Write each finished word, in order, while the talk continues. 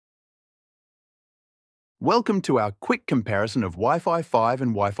Welcome to our quick comparison of Wi-Fi 5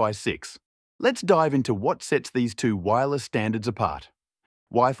 and Wi-Fi 6. Let's dive into what sets these two wireless standards apart.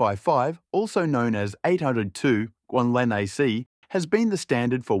 Wi-Fi 5, also known as 802.11ac, has been the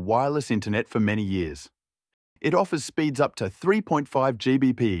standard for wireless internet for many years. It offers speeds up to 3.5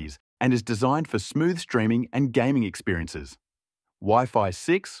 Gbps and is designed for smooth streaming and gaming experiences. Wi-Fi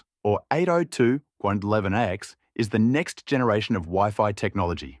 6, or 802.11ax, is the next generation of Wi-Fi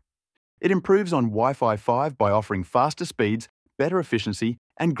technology. It improves on Wi-Fi 5 by offering faster speeds, better efficiency,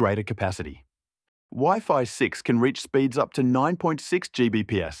 and greater capacity. Wi-Fi 6 can reach speeds up to 9.6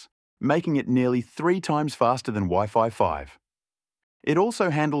 Gbps, making it nearly 3 times faster than Wi-Fi 5. It also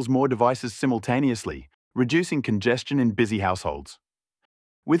handles more devices simultaneously, reducing congestion in busy households.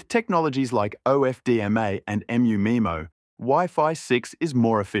 With technologies like OFDMA and MU-MIMO, Wi-Fi 6 is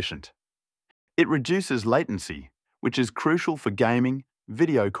more efficient. It reduces latency, which is crucial for gaming,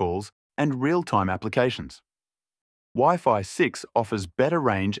 video calls, and real-time applications. Wi-Fi 6 offers better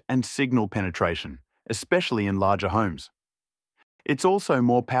range and signal penetration, especially in larger homes. It's also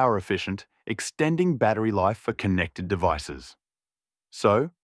more power efficient, extending battery life for connected devices. So,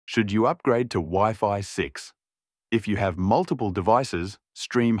 should you upgrade to Wi-Fi 6? If you have multiple devices,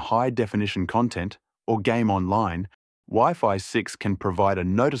 stream high-definition content, or game online, Wi-Fi 6 can provide a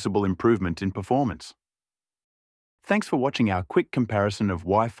noticeable improvement in performance. Thanks for watching our quick comparison of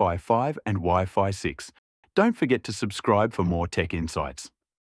Wi-Fi 5 and Wi-Fi 6. Don't forget to subscribe for more tech insights.